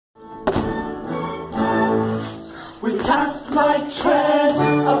With cat-like tread,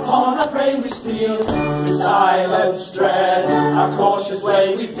 upon our prey we steal. With silence dread, our cautious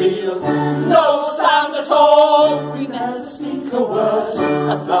way we feel. No sound at all, we never speak a word.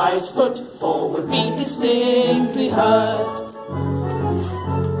 A fly's footfall would be distinctly heard.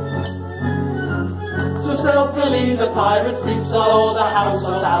 So stealthily the pirate creeps, all the house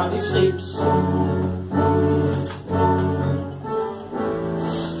on sound he sleeps.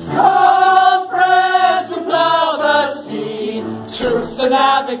 Truce to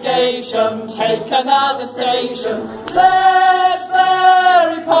navigation, take another station. Let's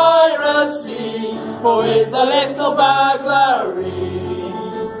bury piracy with a little burglary.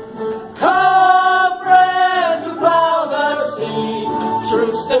 Come, friends who plough the sea.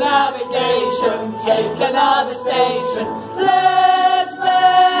 Truce to navigation, take another station. Let's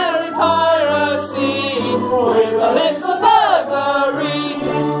bury piracy with a little burglary.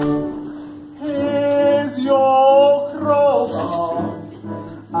 Here's your crowbar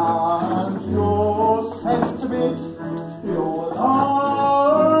and your sentiment, your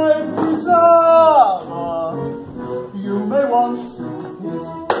life preserver. You may want it.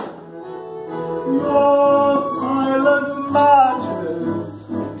 Your silent matches,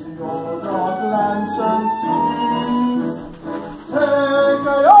 your dark lantern seas. Take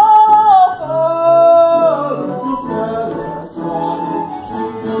a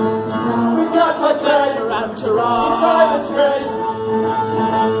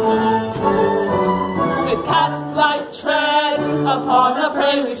with cat-like tread, upon our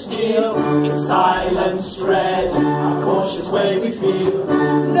prey we steal. In silence dread, our cautious way we feel.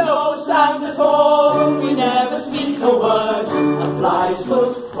 No sound at all, we never speak a word. A fly's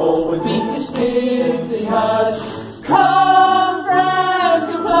footfall would be distinctly heard. Come, friends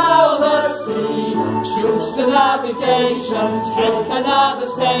who plough the sea. Truce to navigation, take another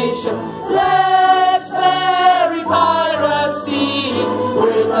station. Let's bury piracy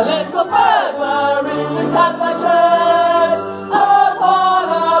with a little burglary. With cat-like tread, upon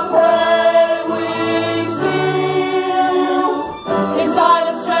our prey we steal. In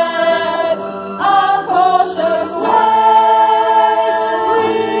silence dread, our cautious way we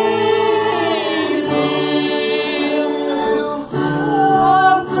feel.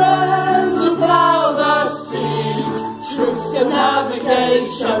 Our friends who plough the sea. Truce to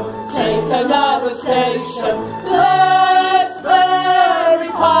navigation, take another station. Let's bury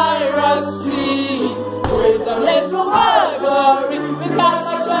piracy with a little burglary. With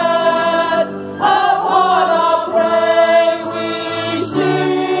cat-like tread, upon our prey we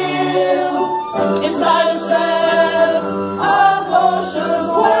steal. Inside